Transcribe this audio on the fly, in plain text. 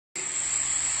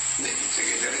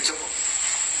Sige, diretso po.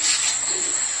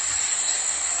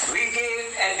 We give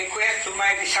and bequeath to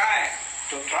my desire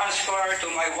to transfer to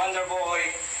my wonder boy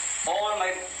all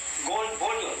my gold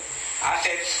bullion,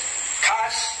 assets,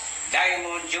 cash,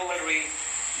 diamond jewelry,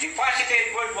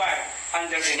 deposited worldwide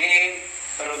under the name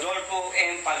Rodolfo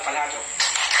M. Palpalato.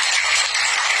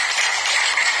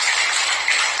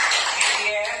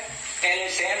 ECF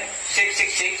LSM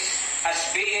 666 as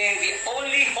being the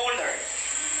only holder,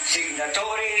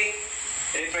 signatory,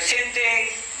 representing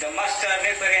the master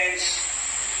reference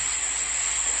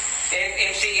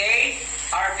FMCA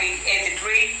RP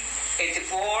 83,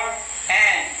 84,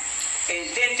 and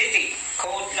identity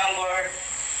code number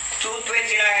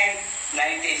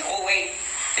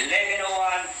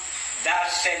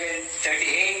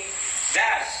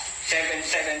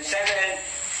 229-1908-1101-738-777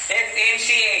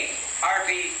 FMCA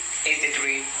RP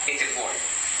 83, 84.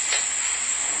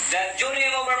 That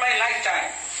during over my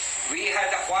lifetime, we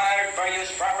had acquired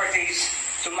various properties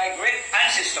to my great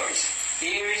ancestors,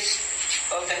 years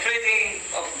of the trading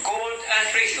of gold and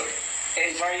treasure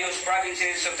in various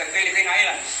provinces of the Philippine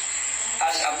Islands,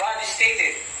 as above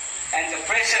stated, and the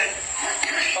present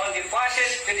on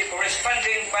deposits to the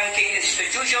corresponding banking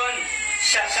institution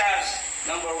such as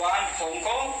number 1, Hong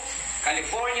Kong,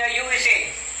 California, USA,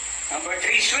 number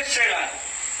 3, Switzerland,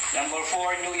 number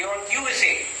 4, New York,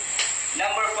 USA,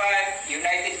 number 5,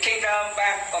 United Kingdom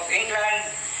Bank of England,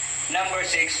 number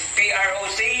 6,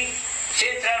 PROC,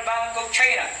 Central Bank of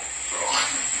China,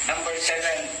 number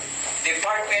 7,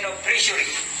 Department of Treasury,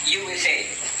 USA,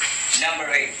 number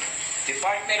 8,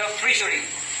 Department of Treasury,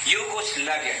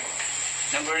 Yugoslavia,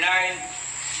 number 9,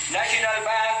 National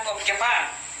Bank of Japan,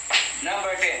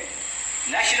 number 10,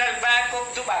 National Bank of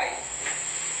Dubai,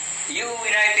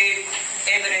 United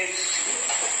Emirates,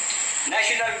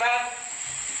 National Bank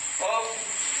of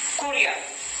Korea,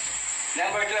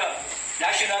 number 12,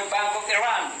 National Bank of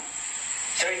Iran,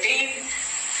 13,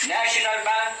 National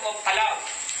Bank of Palau,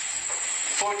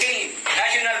 14,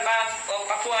 National Bank of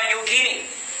Papua New Guinea,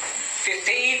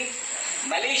 15,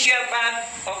 Malaysia Bank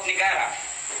of Negara,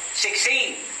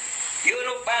 16,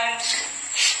 Europe Banks,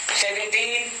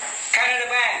 17, Canada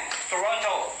Bank,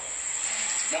 Toronto,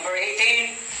 number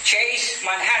 18, Chase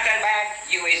Manhattan Bank,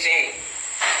 USA,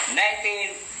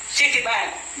 19,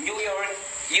 Citibank, New York,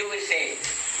 USA,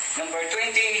 number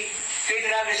 20,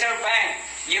 Federal Reserve Bank,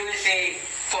 USA,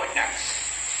 Fort Knox,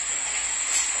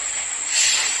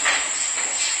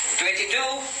 22,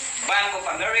 Bank of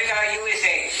America,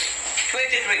 USA,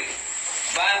 23,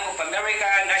 Bank of America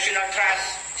National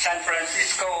Trust, San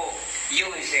Francisco,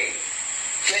 USA,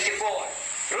 24,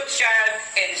 Rothschild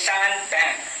and Son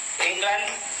Bank,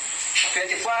 England,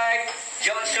 25,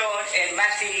 Johnson and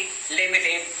Massey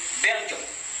Limited, Belgium,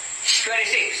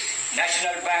 26,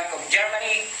 National Bank of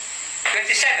Germany,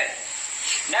 27,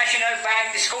 National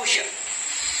Bank Scotia,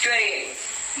 28,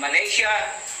 Malaysia,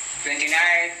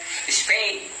 29,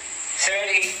 Spain,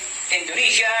 30,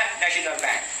 Indonesia National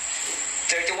Bank,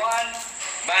 31,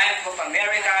 Bank of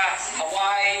America,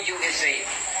 Hawaii, USA,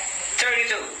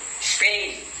 32,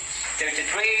 Spain,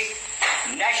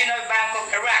 33, National Bank of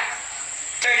Iraq,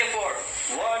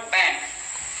 34, World Bank,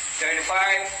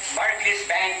 35, Barclays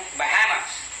Bank, Bahamas,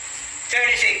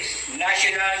 36,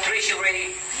 National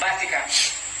Treasury, Vatican,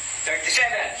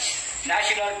 37,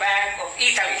 National Bank of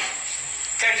Italy,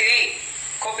 38,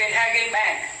 Copenhagen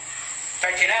Bank,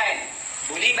 39,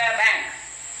 Bolivar Bank,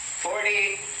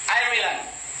 40, Ireland,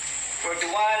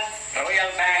 41,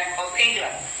 Royal Bank of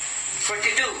England,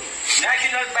 42,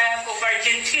 National Bank of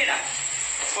Argentina,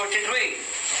 43,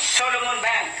 Solomon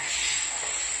Bank,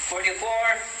 44,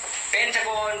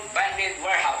 Pentagon Bandit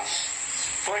Warehouse,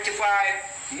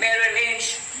 45, Merrill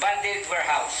Lynch Bandit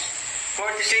Warehouse,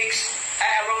 46,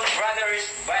 Aaron Brothers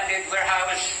Bandit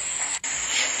Warehouse,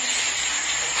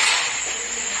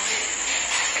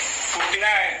 49,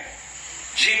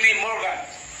 JP Morgan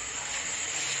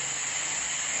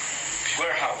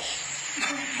Warehouse,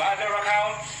 Mother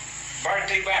Account,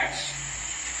 Barclays Banks,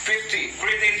 50,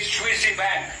 Credit Suisse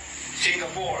Bank,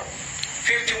 Singapore,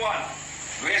 51,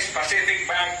 West Pacific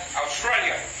Bank,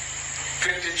 Australia,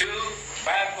 52,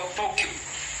 Bank of Tokyo,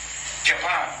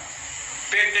 Japan,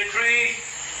 53,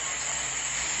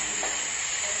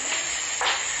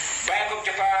 Bank of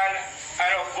Japan,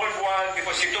 and of worldwide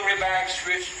depository banks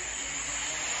which,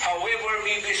 however,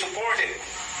 may be supported,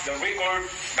 the record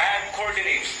bank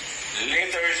coordinates,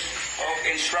 letters of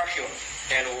instruction,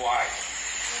 LOI,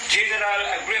 General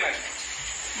Agreement,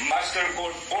 Master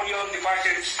Gold Bullion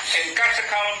Deposits and Cash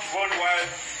Account Worldwide,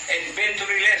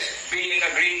 Inventory List being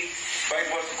agreed by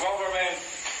both Government,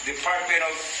 Department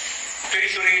of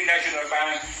Treasury, National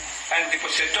Bank, and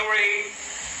Depository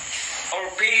our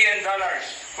billion dollars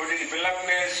for the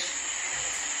development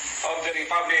of the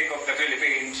Republic of the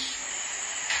Philippines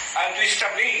and to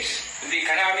establish the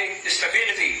economic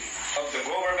stability of the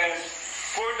government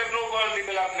for the global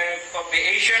development of the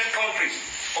Asian countries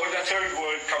or the third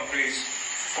world countries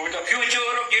for the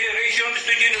future of generations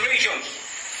to generations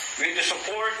with the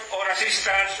support or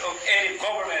assistance of any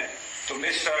government to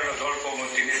Mr. Rodolfo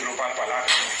Montenegro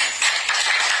Palpalato.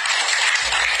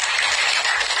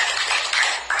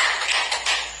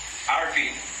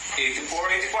 RP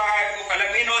 8485 of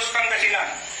Alaminos, Pangasinan,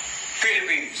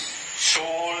 Philippines,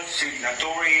 sole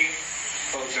signatory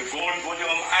of the gold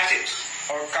bullion assets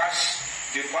or cash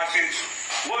deposits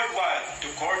worldwide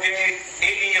to coordinate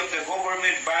any of the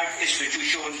government bank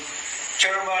institution,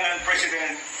 chairman and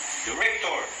president,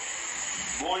 director,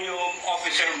 bullion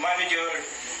officer, manager,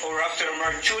 or after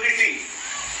maturity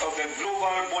of the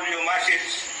global bullion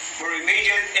assets for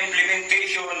immediate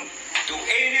implementation to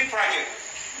any project,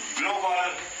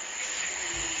 global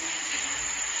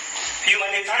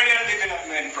humanitarian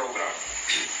development program.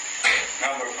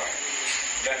 Number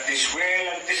 5, that this will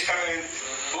and testament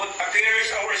would appears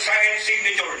our signed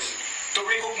signatures to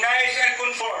recognize and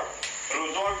confirm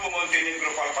Rodolfo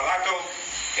Montenegro Palpalato,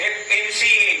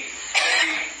 FMCA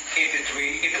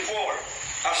 8384,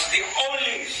 as the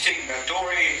only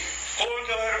signatory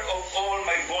holder of all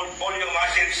my gold bullion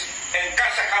assets and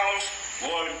cash accounts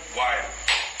worldwide.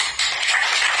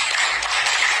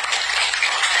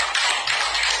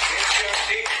 It shall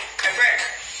take effect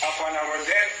upon our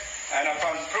death and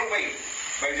upon proving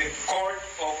by the court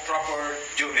of proper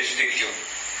jurisdiction.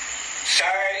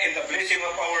 Signed in the blessing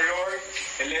of our Lord,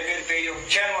 11th day of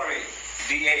January,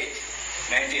 the 8th,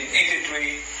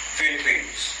 1983,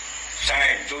 Philippines.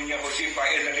 Signed, Dunya Josefa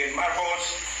Edelyn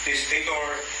Marcos,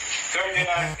 Testator,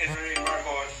 Ferdinand Edelyn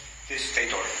Marcos,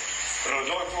 Testator.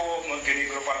 Rodolfo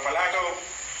Montenegro Palpalato,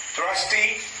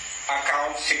 Trustee,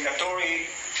 Account Signatory,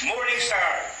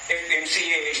 Morningstar,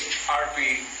 FMCA,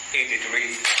 RP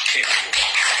 8384.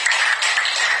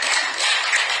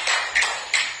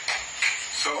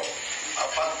 So,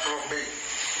 upon proving,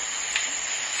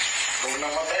 kung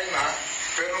namatay na,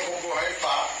 pero kung buhay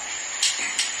pa,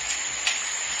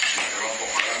 ewan po,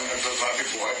 maraming nagsasabi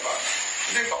buhay pa,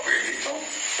 hindi pa pwede ito,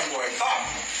 buhay pa.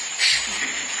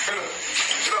 Pero,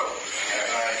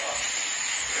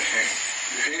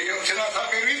 yung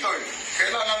sinasabi rito,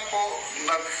 kailangan po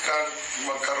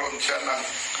magkaroon siya ng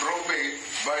probate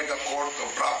by the court of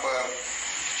proper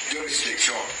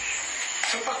jurisdiction.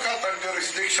 Sapagkat ang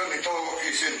jurisdiction ito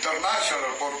is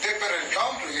international for different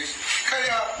countries,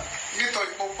 kaya dito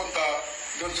ay pupunta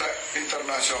doon sa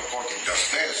International Court of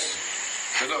Justice.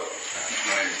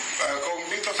 Kung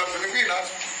dito sa Pilipinas,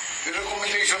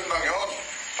 recommendation lang yun,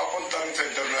 papunta rin sa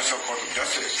International Court of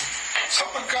Justice.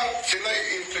 Sapagkat sila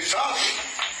ay interesado,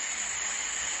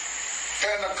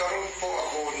 kaya nagkaroon po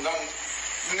ako ng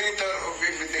letter of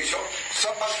invitation,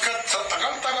 sapagkat sa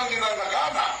tagal-tagal nila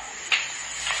naghanap,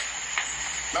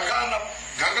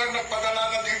 hanggang nagpadala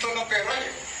na dito ng pera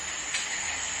eh.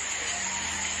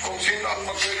 Kung sino ang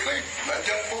mag-reclaim,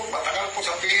 nandiyan po, matagal po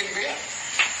sa PNB yan.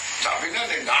 Sabi niya,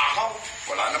 nakaw,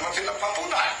 wala naman silang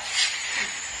patunay.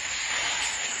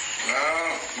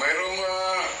 Mayroong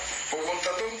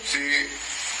pumunta doon,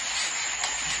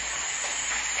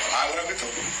 pangalan nito,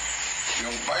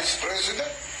 yung Vice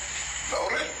President,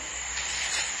 Laurel,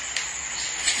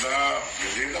 na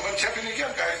hindi naman siya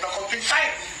binigyan kahit na konting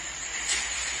time.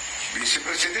 Vice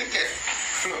Presidente.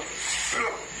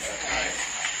 Pero,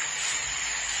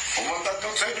 pumunta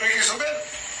doon sa Enrique Sobel.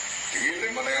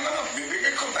 Tigilin mo na yun lang.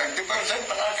 Bibigay ko 90%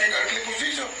 ng aking early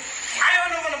position. Ayaw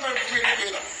naman ang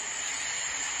Pilipina.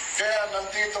 Kaya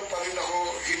nandito pa rin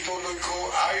ako, ituloy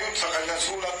ko, ayon sa kanya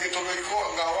sulat, ituloy ko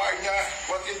ang gawain niya,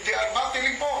 what hindi ang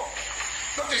batiling po.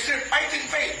 That is still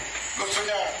fighting faith. Gusto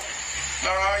niya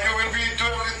na you will be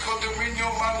dwelling in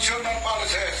condominium, mansion, and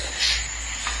palaces.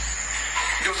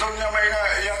 Gusto niya may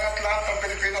iangat lahat ng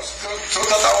Pilipinos so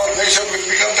that our nation will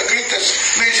become the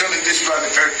greatest nation in this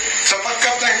planet Earth.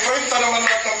 Sapagkat na-imprenta naman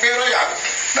lahat ng pera yan,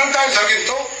 nang dahil sa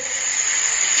ginto.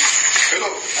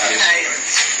 Hello?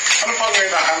 Ano pa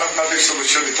ngayon nahanap natin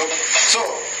solusyon ito? So,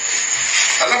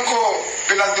 alam ko,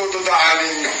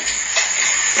 pinagdududaanin nyo.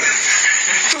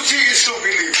 To see is to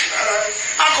believe.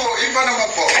 Ako, iba naman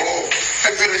po.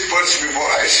 I believe first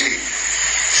before I see.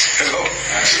 Hello?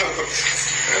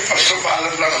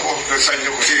 Pagsubalan lang ako sa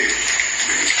inyo kasi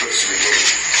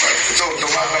ito,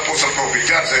 dumaan na po sa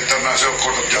probinsya sa International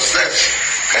Court of Justice.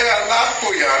 Kaya lahat po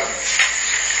yan,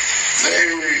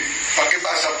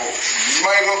 pakibasa po,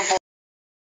 mayroon po